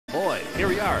Boy, here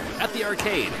we are at the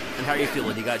arcade. And how are you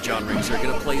feeling? You got John Riggs here,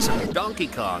 gonna play some Donkey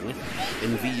Kong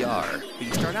in VR.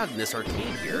 You start out in this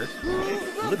arcade here,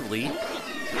 literally,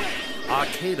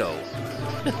 arcadeo.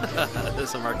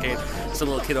 Some arcade, some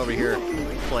little kid over here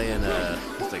playing,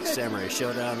 it's like Samurai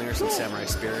Showdown there, some Samurai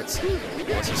Spirits.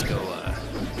 Let's just go,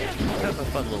 have a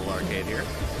fun little arcade here.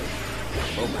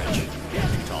 Low bridge,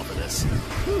 too tall for this.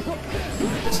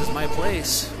 This is my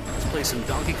place. Let's play some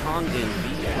Donkey Kong in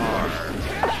VR.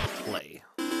 Play.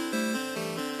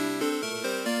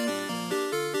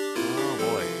 Oh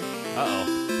boy. Uh-oh.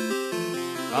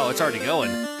 Oh, it's already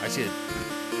going. I see it.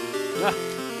 Ah.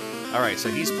 Alright, so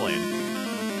he's playing.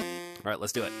 Alright,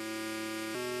 let's do it.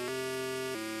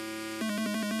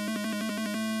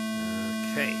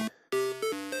 Okay.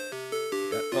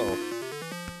 Uh-oh.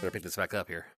 Better pick this back up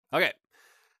here. Okay.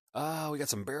 We got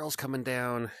some barrels coming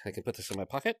down. I can put this in my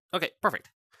pocket. Okay,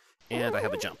 perfect. And I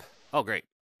have a jump. Oh, great.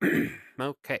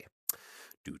 Okay.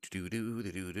 Do.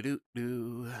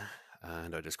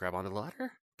 And I just grab onto the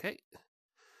ladder. Okay.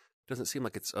 Doesn't seem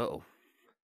like it's... Uh-oh.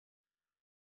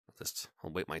 I'll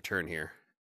wait my turn here.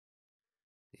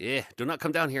 Yeah, do not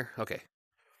come down here. Okay.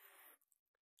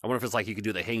 I wonder if it's like you could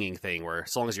do the hanging thing where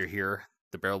as long as you're here,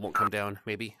 the barrel won't come down,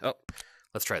 maybe. Oh,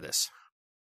 let's try this.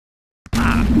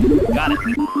 Ah, got it.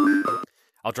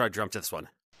 I'll try to jump to this one.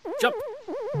 Jump.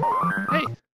 Hey,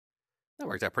 that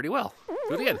worked out pretty well.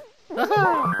 Do it again.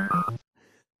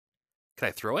 Can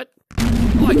I throw it?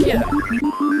 Oh, I can.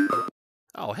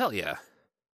 Oh, hell yeah.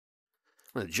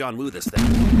 I'm gonna John Woo this thing.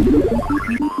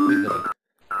 Can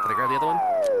I grab the other one?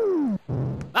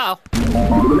 Uh-oh.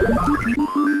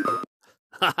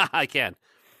 I can.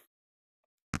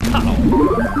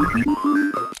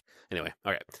 Uh-oh. Anyway,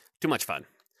 alright. Too much fun.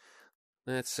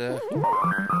 Let's,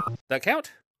 that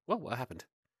count? Whoa, what happened?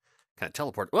 Kind of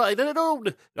teleport. Well, I didn't know.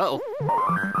 Uh-oh.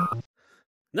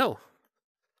 No.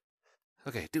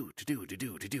 Okay, dude.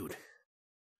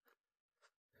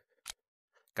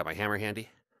 Got my hammer handy.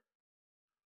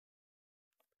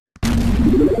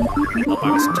 I'll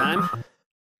buy me some time.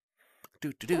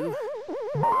 Do.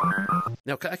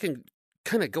 Now, I can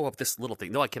kind of go up this little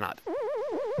thing. No, I cannot.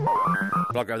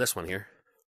 But I'll grab this one here.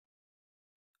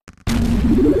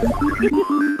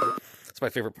 That's my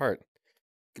favorite part.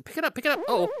 Pick it up.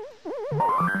 Oh.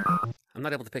 I'm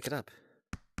not able to pick it up.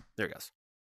 There it goes.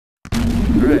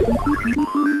 Alright.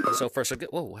 So far, so good.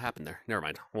 Whoa, what happened there? Never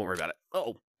mind. Won't worry about it.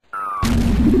 Oh.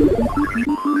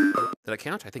 Did I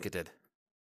count? I think it did.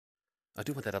 I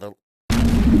do want that other...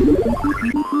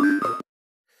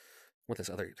 want this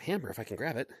other hammer if I can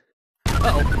grab it.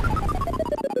 Uh-oh.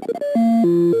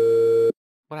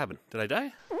 What happened? Did I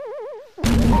die?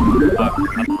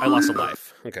 I lost a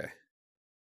life. Okay.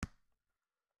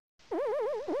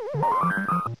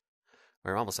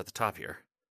 We're almost at the top here.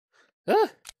 Ah!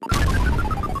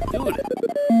 Dude!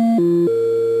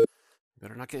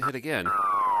 Better not get hit again.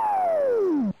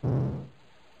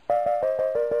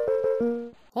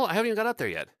 Oh, I haven't even got up there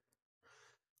yet.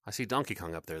 I see Donkey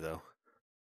Kong up there, though.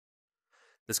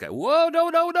 This guy. Whoa, no!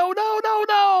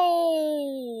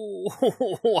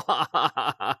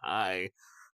 Why?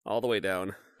 All the way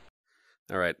down.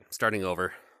 All right, starting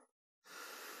over.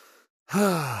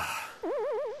 All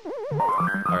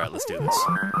right, let's do this.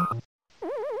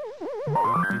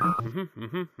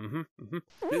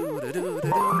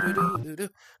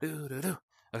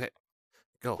 Okay,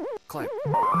 go, climb.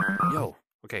 Yo,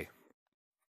 okay.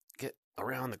 Get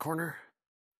around the corner.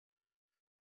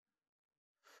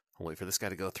 I'll wait for this guy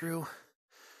to go through.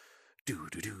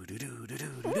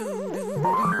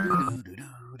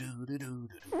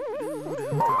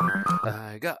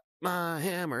 I got my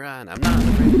hammer and I'm not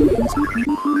afraid to use it.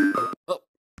 Oh,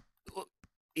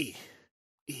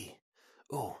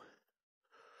 oh,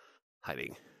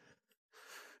 hiding.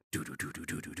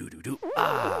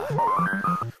 Ah,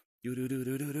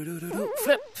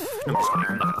 flip. No, I'm just kidding.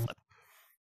 I'm not gonna flip.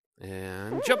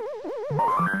 And jump.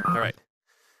 All right.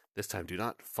 This time, do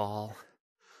not fall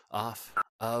off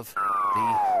of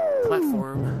the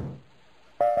platform.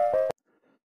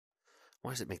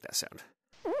 Why does it make that sound?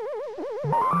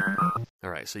 All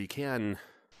right, so you can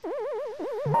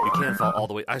fall all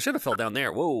the way. I should have fell down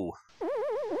there. Whoa!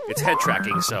 It's head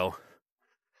tracking, so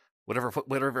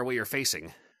whatever way you're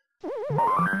facing.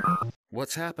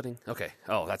 What's happening? Okay.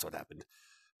 Oh, that's what happened.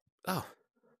 Oh.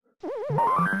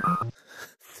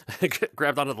 I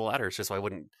grabbed onto the ladder just so I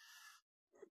wouldn't.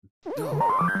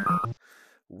 Oh.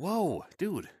 Whoa,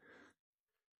 dude.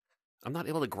 I'm not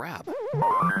able to grab.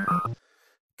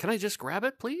 Can I just grab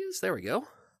it, please? There we go.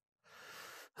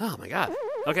 Oh my god.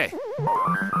 Okay.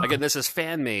 Again, this is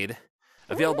fan-made.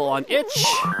 Available on itch.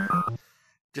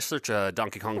 Just search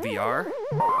Donkey Kong VR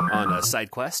on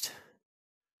SideQuest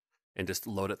and just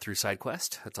load it through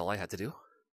SideQuest. That's all I had to do.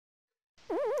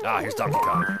 Ah, here's Donkey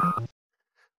Kong.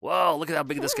 Whoa, look at how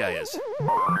big this guy is.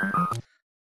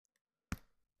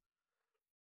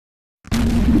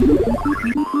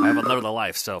 I have another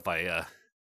life, so if I...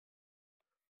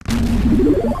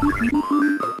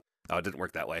 Oh, it didn't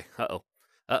work that way. Uh-oh.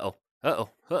 Uh-oh. Uh-oh.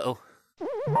 Uh-oh.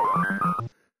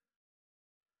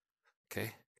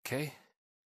 Okay. Okay.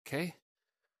 Okay.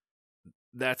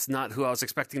 That's not who I was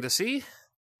expecting to see,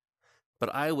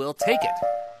 but I will take it.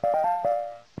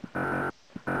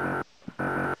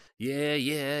 Yeah,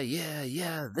 yeah, yeah,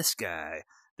 yeah. This guy.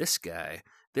 This guy.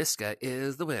 This guy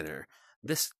is the winner.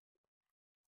 This...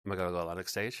 Am I going to go on the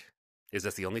next stage? Is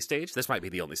this the only stage? This might be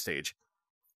the only stage.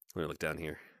 Let me look down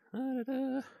here.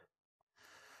 Oh,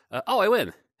 I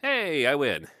win. Hey, I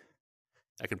win.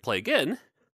 I can play again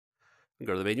and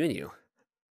go to the main menu.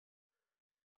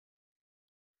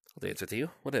 I'll dance with you.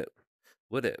 What it?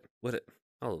 What it? What it?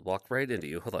 I'll walk right into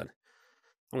you. Hold on.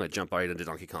 I'm going to jump right into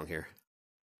Donkey Kong here.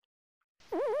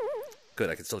 Good,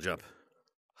 I can still jump.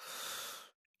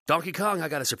 Donkey Kong, I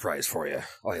got a surprise for you.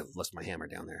 Oh, I left my hammer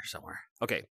down there somewhere.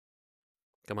 Okay.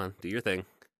 Come on, do your thing.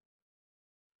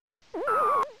 I'm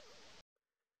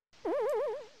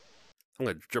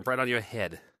going to jump right on your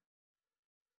head.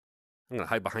 I'm going to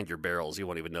hide behind your barrels. You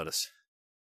won't even notice.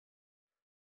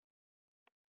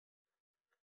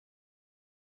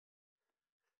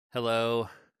 Hello.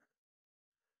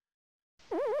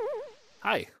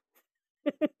 Hi.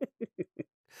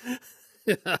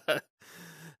 You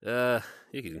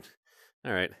can...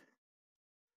 All right.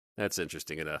 That's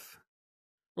interesting enough.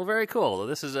 Well, very cool.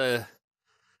 This is a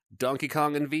Donkey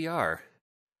Kong in VR.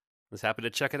 Let's happy to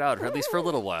check it out, or at least for a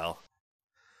little while.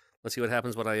 Let's see what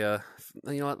happens when I, you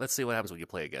know what? Let's see what happens when you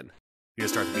play again. You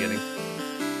just start at the beginning.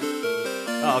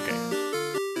 Oh, okay.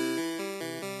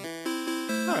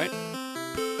 All right.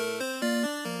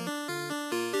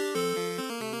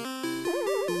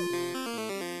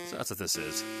 So that's what this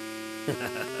is.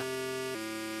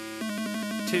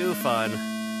 Too fun.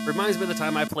 Reminds me of the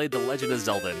time I played The Legend of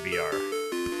Zelda in VR.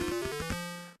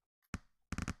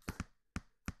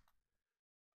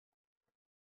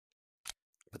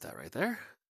 Put that right there.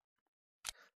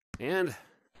 And...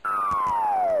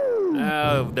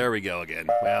 oh, there we go again.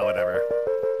 Well, whatever.